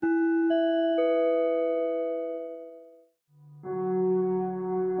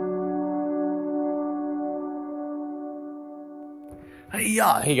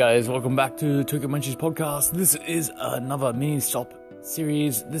Yeah, hey guys, welcome back to Tokyo Munchies podcast. This is another mini stop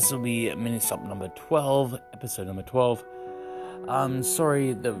series. This will be mini stop number 12, episode number 12.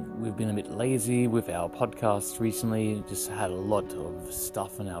 Sorry that we've been a bit lazy with our podcasts recently. Just had a lot of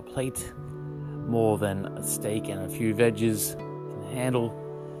stuff on our plate, more than a steak and a few veggies can handle.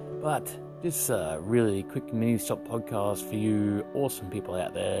 But just a really quick mini stop podcast for you awesome people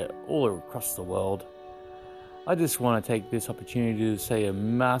out there all across the world. I just want to take this opportunity to say a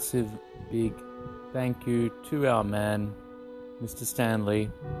massive, big thank you to our man, Mr. Stan Lee,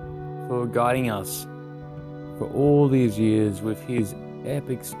 for guiding us for all these years with his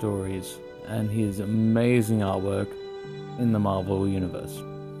epic stories and his amazing artwork in the Marvel Universe.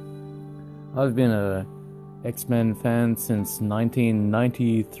 I've been a X-Men fan since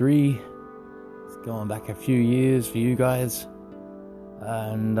 1993. It's going back a few years for you guys.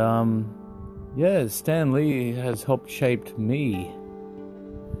 And, yeah, Stan Lee has helped shape me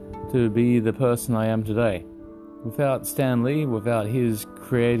to be the person I am today. Without Stan Lee, without his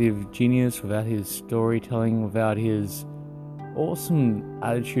creative genius, without his storytelling, without his awesome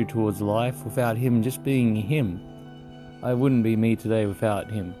attitude towards life, without him just being him, I wouldn't be me today without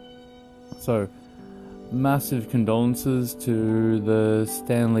him. So, massive condolences to the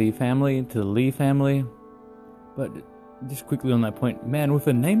Stan Lee family, to the Lee family. But just quickly on that point, man, with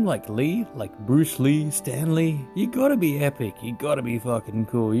a name like Lee, like Bruce Lee, Stan Lee, you gotta be epic, you gotta be fucking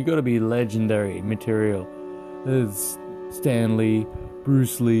cool, you gotta be legendary material. There's Stan Lee,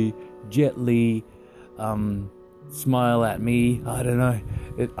 Bruce Lee, Jet Li, Smile at Me, I don't know,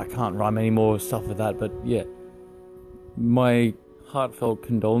 I can't rhyme any more stuff with that, but yeah. My heartfelt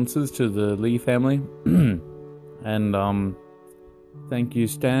condolences to the Lee family, and thank you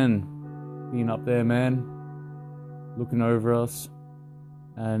Stan, being up there, man, looking over us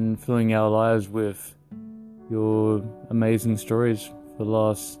and filling our lives with your amazing stories for the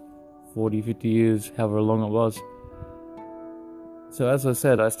last 40, 50 years, however long it was. So as I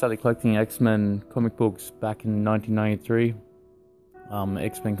said, I started collecting X-Men comic books back in 1993.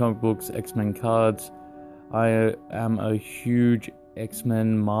 X-Men comic books, X-Men cards. I am a huge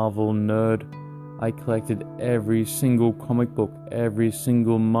X-Men Marvel nerd. I collected every single comic book, every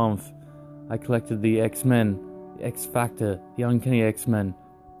single month. I collected the X-Men, X-Factor, the Uncanny X-Men,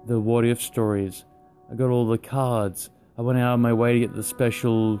 the What If stories. I got all the cards. I went out of my way to get the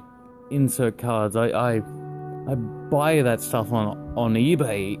special insert cards. I buy that stuff on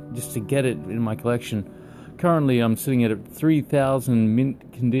eBay just to get it in my collection. Currently, I'm sitting at 3,000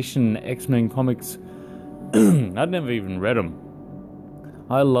 mint condition X-Men comics. I'd never even read them.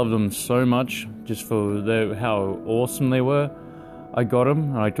 I love them so much just for how awesome they were. I got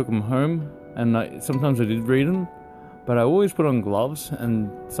them and I took them home. And sometimes I did read them, but I always put on gloves, and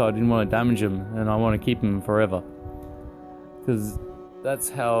so I didn't want to damage them, and I want to keep them forever. Because that's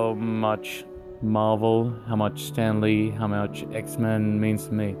how much Marvel, how much Stan Lee, how much X-Men means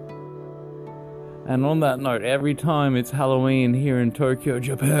to me. And on that note, every time it's Halloween here in Tokyo,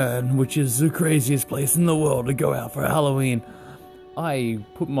 Japan, which is the craziest place in the world to go out for Halloween, I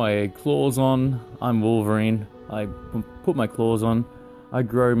put my claws on. I'm Wolverine. I put my claws on. I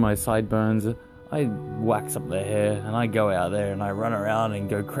grow my sideburns, I wax up their hair, and I go out there and I run around and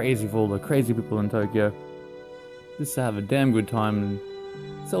go crazy for all the crazy people in Tokyo. Just to have a damn good time and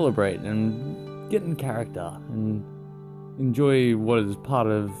celebrate and get in character and enjoy what is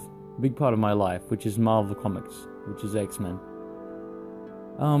a big part of my life, which is Marvel Comics, which is X-Men.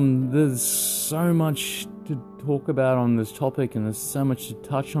 There's so much to talk about on this topic, and there's so much to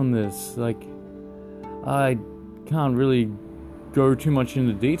touch on this. Like, I can't really go too much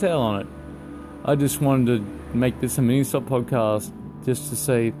into detail on it. I just wanted to make this a mini-stop podcast just to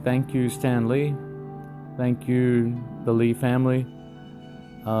say thank you Stan Lee, thank you the Lee family.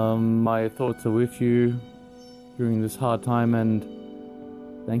 My thoughts are with you during this hard time, and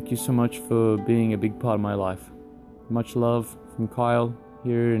thank you so much for being a big part of my life. Much love from Kyle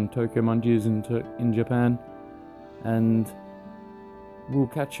here in Tokyo Munchies in Japan, and we'll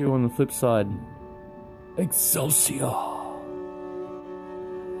catch you on the flip side. Excelsior!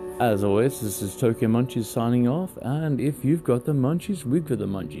 As always, this is Tokyo Munchies signing off, and if you've got the munchies, we've got the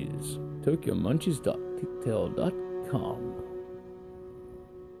munchies. TokyoMunchies.pictel.com